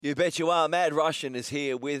You bet you are. Mad Russian is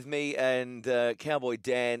here with me, and Cowboy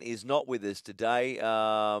Dan is not with us today.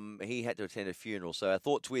 He had to attend a funeral, so our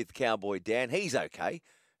thoughts with Cowboy Dan. He's okay.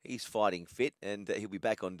 He's fighting fit, and he'll be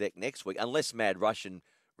back on deck next week, unless Mad Russian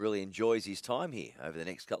really enjoys his time here over the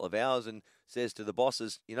next couple of hours and says to the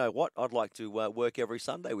bosses, you know what, I'd like to work every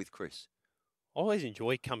Sunday with Chris. I always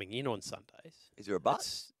enjoy coming in on Sundays. Is there a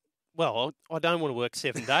but? Well, I don't want to work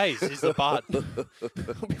 7 days, is the but.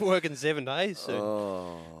 I'll be working 7 days soon.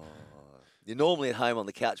 Oh, you're normally at home on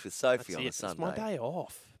the couch with Sophie on a It's Sunday. my day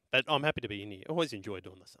off. But I'm happy to be in here. I always enjoy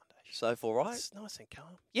doing the Sunday. Soph all right? It's nice and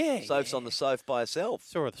calm. Yeah. Soph's on the sofa by herself.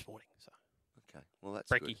 Saw her this morning. So. Okay, well, that's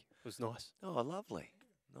Brekkie good. was nice. Oh, lovely.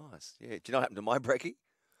 Nice. Yeah. Do you know what happened to my brekkie?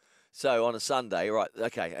 So on a Sunday, right,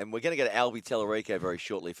 okay, and we're going to go to Albie Tellerico very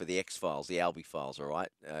shortly for the X-Files, the Albie Files, all right?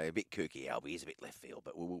 A bit kooky, Albie. He's a bit left field,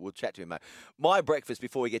 but we'll chat to him, mate. My breakfast,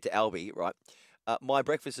 before we get to Albie, right, my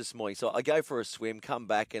breakfast this morning, so I go for a swim, come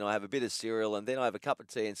back, and I have a bit of cereal, and then I have a cup of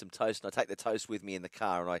tea and some toast, and I take the toast with me in the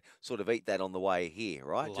car, and I sort of eat that on the way here,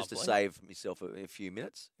 right? Lovely. Just to save myself a few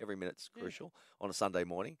minutes. Every minute's crucial on a Sunday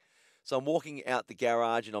morning. So I'm walking out the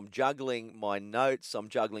garage, and I'm juggling my notes, I'm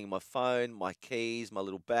juggling my phone, my keys, my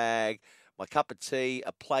little bag, my cup of tea,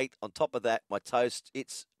 a plate on top of that, my toast,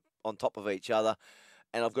 it's on top of each other.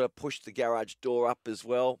 And I've got to push the garage door up as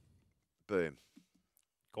well. Boom.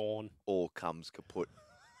 Gone. All comes kaput.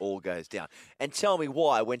 All goes down. And tell me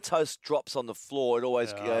why, when toast drops on the floor, it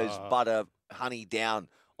always goes butter, honey down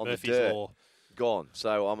on Murphy's the dirt. Law. Gone.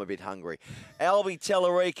 So I'm a bit hungry. Albie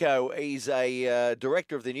Tellerico, he's a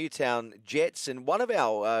director of the Newtown Jets. And one of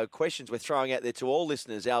our questions we're throwing out there to all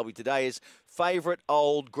listeners, Albie, today is favourite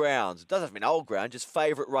old grounds. It doesn't have to be an old ground, just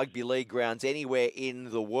favourite rugby league grounds anywhere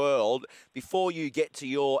in the world. Before you get to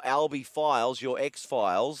your Albie Files, your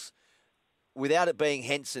X-Files, without it being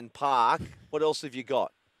Henson Park, what else have you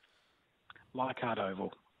got? Leichhardt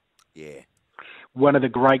Oval. Yeah. One of the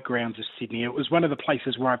great grounds of Sydney. It was one of the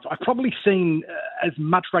places where I've probably seen as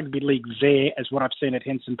much rugby league there as what I've seen at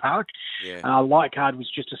Henson Park. Yeah. Leichhardt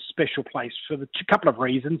was just a special place for the couple of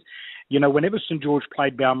reasons. You know, whenever St George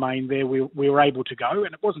played Balmain there, we were able to go,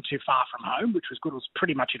 and it wasn't too far from home, which was good. It was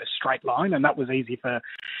pretty much in a straight line, and that was easy for,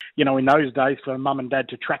 you know, in those days for mum and dad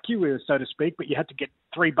to track you, so to speak. But you had to get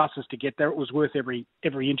 3 buses to get there. It was worth every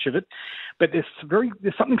inch of it. But there's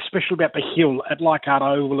something special about the hill at Leichhardt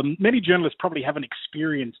Oval, and many journalists probably haven't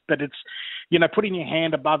experienced. But it's, you know, putting your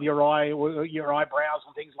hand above your eye or your eyebrows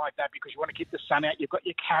and things like that because you want to keep the sun out. You've got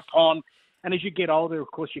your cap on, and as you get older,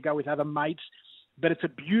 of course, you go with other mates. But it's a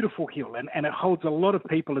beautiful hill, and it holds a lot of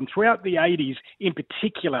people. And throughout the 80s, in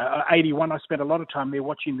particular, 81, I spent a lot of time there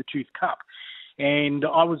watching the Tooth Cup. And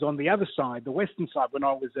I was on the other side, the western side, when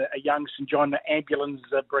I was a young St John Ambulance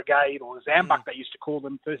Brigade, or Zambuk, they used to call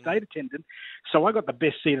them, first aid attendant. So I got the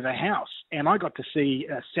best seat of the house, and I got to see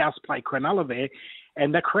South play Cronulla there.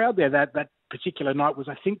 And the crowd there that particular night was,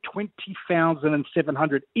 I think,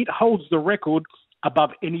 20,700. It holds the record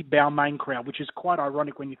above any Balmain crowd, which is quite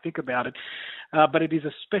ironic when you think about it. But it is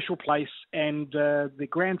a special place, and the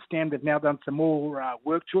grandstand, they've now done some more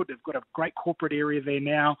work to it. They've got a great corporate area there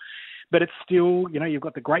now. But it's still, you know, you've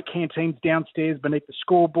got the great canteens downstairs beneath the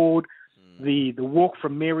scoreboard, the walk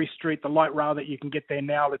from Mary Street, the light rail that you can get there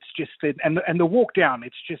now. It's just, and the walk down,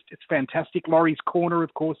 it's fantastic. Laurie's Corner,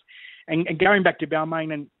 of course. And going back to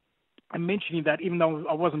Balmain and mentioning that, even though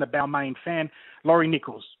I wasn't a Balmain fan, Laurie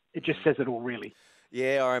Nichols, it just says it all, really.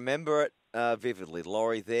 Yeah, I remember it vividly.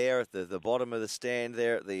 Laurie there at the bottom of the stand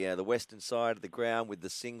there at the western side of the ground with the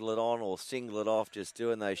singlet on or singlet off, just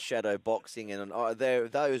doing those shadow boxing. And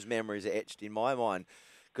those memories are etched in my mind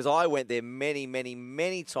because I went there many, many,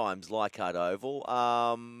 many times, Leichhardt Oval,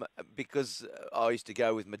 because I used to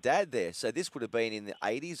go with my dad there. So this would have been in the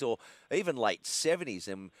 80s or even late 70s.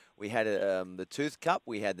 And we had the Tooth Cup.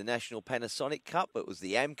 We had the National Panasonic Cup. It was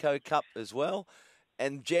the Amco Cup as well.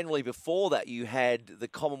 And generally before that, you had the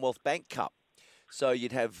Commonwealth Bank Cup. So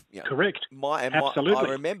you'd have... You know, correct. Absolutely. I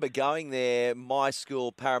remember going there, my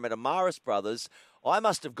school, Parramatta Maris Brothers. I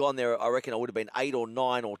must have gone there, I reckon I would have been 8 or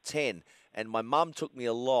 9 or 10. And my mum took me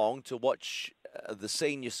along to watch the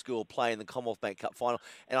senior school play in the Commonwealth Bank Cup final.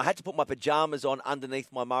 And I had to put my pyjamas on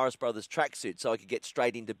underneath my Maris Brothers tracksuit so I could get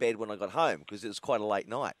straight into bed when I got home because it was quite a late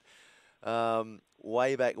night.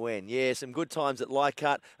 Way back when. Yeah, some good times at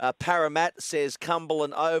Leichhardt. Paramat says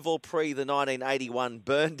Cumberland Oval, pre the 1981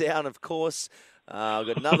 burn down, of course. I've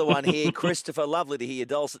got another one here. Christopher, lovely to hear your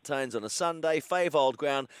dulcet tones on a Sunday. Fave Old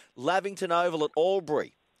Ground, Lavington Oval at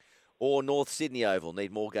Albury or North Sydney Oval.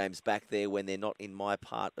 Need more games back there when they're not in my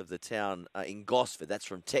part of the town in Gosford. That's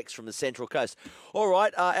from Tex from the Central Coast. All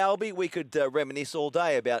right, Albie, we could reminisce all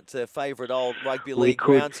day about favourite old rugby league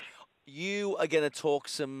grounds. you are going to talk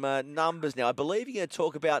some numbers now. I believe you're going to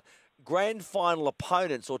talk about grand final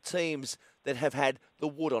opponents or teams that have had the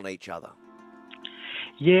wood on each other.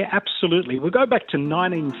 Yeah, absolutely. We'll go back to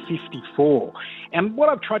 1954. And what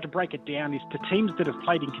I've tried to break it down is to teams that have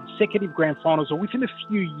played in consecutive grand finals or within a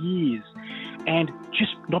few years and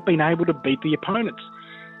just not been able to beat the opponents.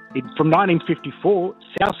 From 1954,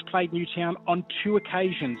 South played Newtown on 2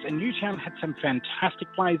 occasions, and Newtown had some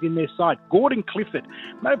fantastic players in their side. Gordon Clifford,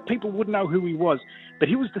 most people wouldn't know who he was, but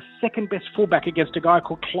he was the second best fullback against a guy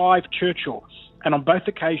called Clive Churchill. And on both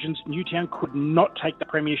occasions, Newtown could not take the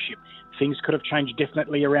premiership. Things could have changed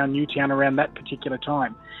definitely around Newtown around that particular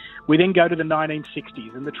time. We then go to the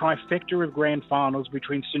 1960s and the trifecta of grand finals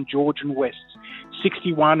between St George and Wests,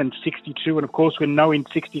 61 and 62, and of course we know in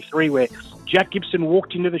 63 where Jack Gibson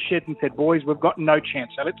walked into the shed and said, boys, we've got no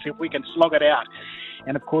chance, so let's see if we can slog it out.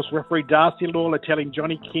 And of course referee Darcy Lawler telling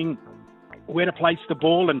Johnny King where to place the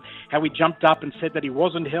ball and how he jumped up and said that he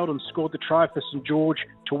wasn't held and scored the try for St George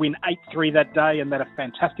to win 8-3 that day, and that a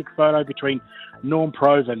fantastic photo between Norm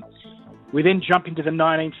Provan. We then jump into the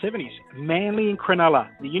 1970s. Manly and Cronulla,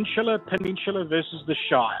 the Insular Peninsula versus the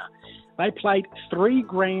Shire. They played 3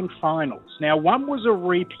 grand finals. Now, one was a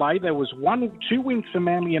replay. There was 2 wins for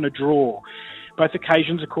Manly and a draw. Both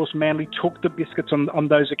occasions, of course, Manly took the biscuits on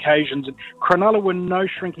those occasions. And Cronulla were no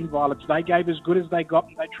shrinking violets. They gave as good as they got,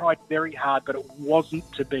 and they tried very hard, but it wasn't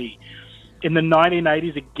to be. In the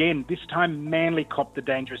 1980s, again, this time Manly copped the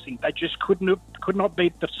dangerous thing. They just could not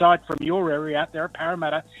beat the side from your area out there at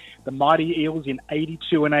Parramatta, the mighty Eels in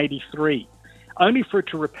 82 and 83. Only for it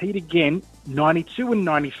to repeat again, 92 and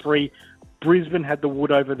 93, Brisbane had the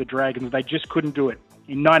wood over the Dragons. They just couldn't do it.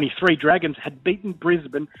 In 93, Dragons had beaten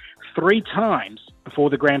Brisbane 3 times before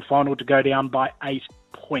the grand final to go down by 8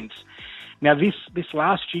 points. Now, this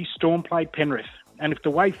last year, Storm played Penrith. And if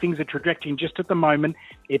the way things are trajecting just at the moment,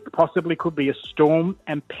 it possibly could be a Storm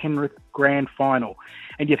and Penrith grand final.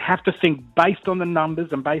 And you'd have to think, based on the numbers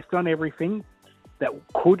and based on everything, that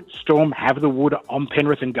could Storm have the wood on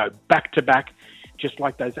Penrith and go back-to-back, just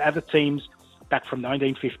like those other teams back from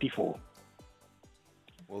 1954.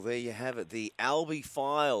 Well, there you have it, the Albie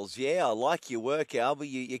Files. Yeah, I like your work,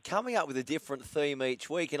 Albie. You're coming up with a different theme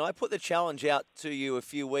each week, and I put the challenge out to you a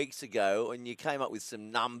few weeks ago, and you came up with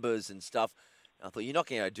some numbers and stuff. I thought, you're not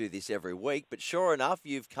going to do this every week, but sure enough,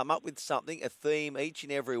 you've come up with something, a theme each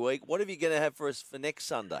and every week. What are you going to have for us for next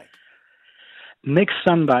Sunday? Next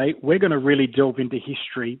Sunday, we're going to really delve into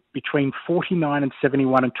history between 49 and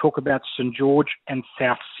 71 and talk about St George and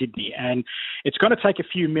South Sydney. And it's going to take a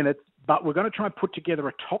few minutes, but we're going to try and put together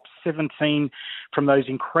a top 17 from those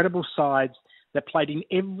incredible sides that played in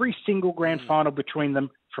every single grand final between them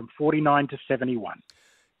from 49 to 71.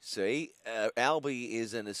 See, Albie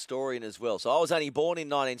is an historian as well. So I was only born in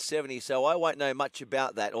 1970, so I won't know much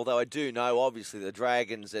about that, although I do know, obviously, the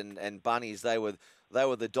Dragons and Bunnies, they were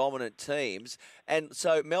the dominant teams. And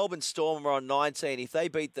so Melbourne Storm are on 19. If they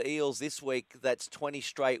beat the Eels this week, that's 20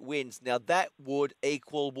 straight wins. Now, that would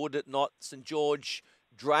equal, would it not, St George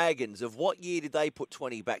Dragons. Of what year did they put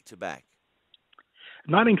 20 back-to-back?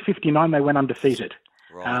 1959, they went undefeated.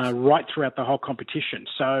 Right Throughout the whole competition.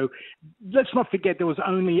 So let's not forget there was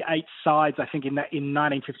only 8 sides, I think, in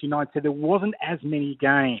 1959, so there wasn't as many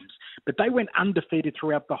games. But they went undefeated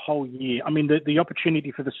throughout the whole year. I mean, the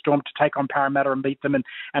opportunity for the Storm to take on Parramatta and beat them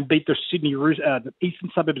and beat the the Eastern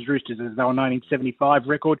Suburbs Roosters as their 1975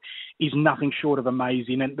 record is nothing short of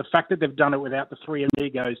amazing. And the fact that they've done it without the 3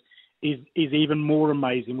 amigos is even more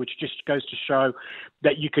amazing, which just goes to show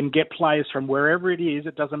that you can get players from wherever it is.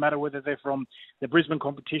 It doesn't matter whether they're from the Brisbane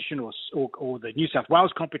competition or the New South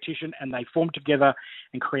Wales competition, and they form together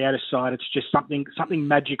and create a side. It's just something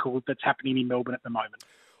magical that's happening in Melbourne at the moment.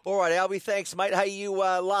 All right, Albie, thanks, mate. Hey, you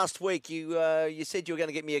last week you said you were going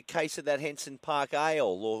to get me a case of that Henson Park ale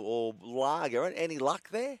or lager. Any luck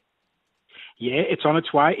there? Yeah, it's on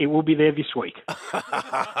its way. It will be there this week.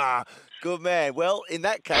 Good man. Well, in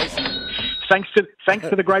that case, thanks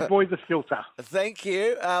to the great boys of Filter. Thank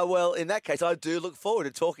you. Well, in that case, I do look forward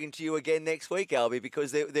to talking to you again next week, Albie,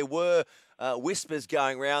 because there were whispers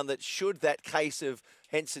going around that should that case of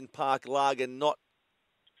Henson Park lager not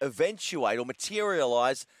eventuate or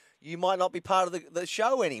materialise, you might not be part of the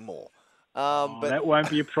show anymore. But that won't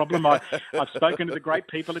be a problem. I've spoken to the great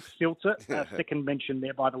people at Filter, second mention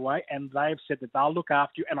there, by the way, and they have said that they'll look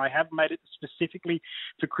after you, and I have made it specifically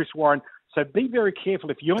for Chris Warren. So be very careful.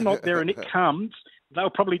 If you're not there and it comes, they'll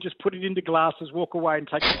probably just put it into glasses, walk away and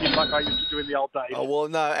take it in like I used to do in the old days. Oh, well,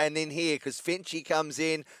 no, and in here, because Finchy comes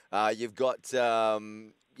in, you've got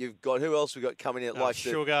who else we've got coming in?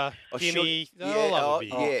 Sugar, Gimme,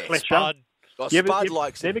 yeah, Fletcher. Oh, You ever, Spud you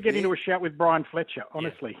likes never it. get into a shout with Brian Fletcher,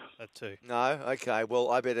 honestly. Yeah, that too. No? Okay.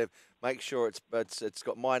 Well, I better make sure it's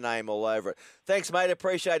got my name all over it. Thanks, mate.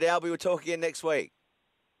 Appreciate it, Albie. We'll talk again next week.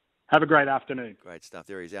 Have a great afternoon. Great stuff.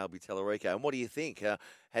 There is Albie Tellerico. And what do you think?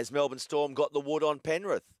 Has Melbourne Storm got the wood on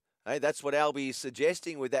Penrith? Hey, that's what Albie is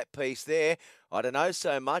suggesting with that piece there. I don't know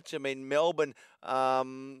so much. I mean, Melbourne,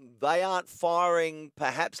 they aren't firing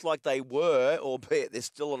perhaps like they were, albeit they're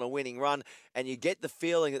still on a winning run. And you get the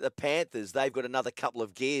feeling that the Panthers, they've got another couple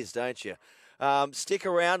of gears, don't you? Stick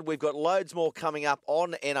around. We've got loads more coming up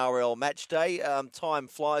on NRL Match Day. Time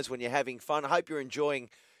flies when you're having fun. I hope you're enjoying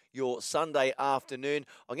your Sunday afternoon.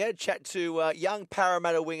 I'm going to chat to young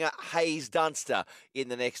Parramatta winger Hayes Dunster in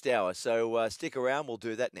the next hour. So stick around. We'll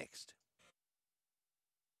do that next.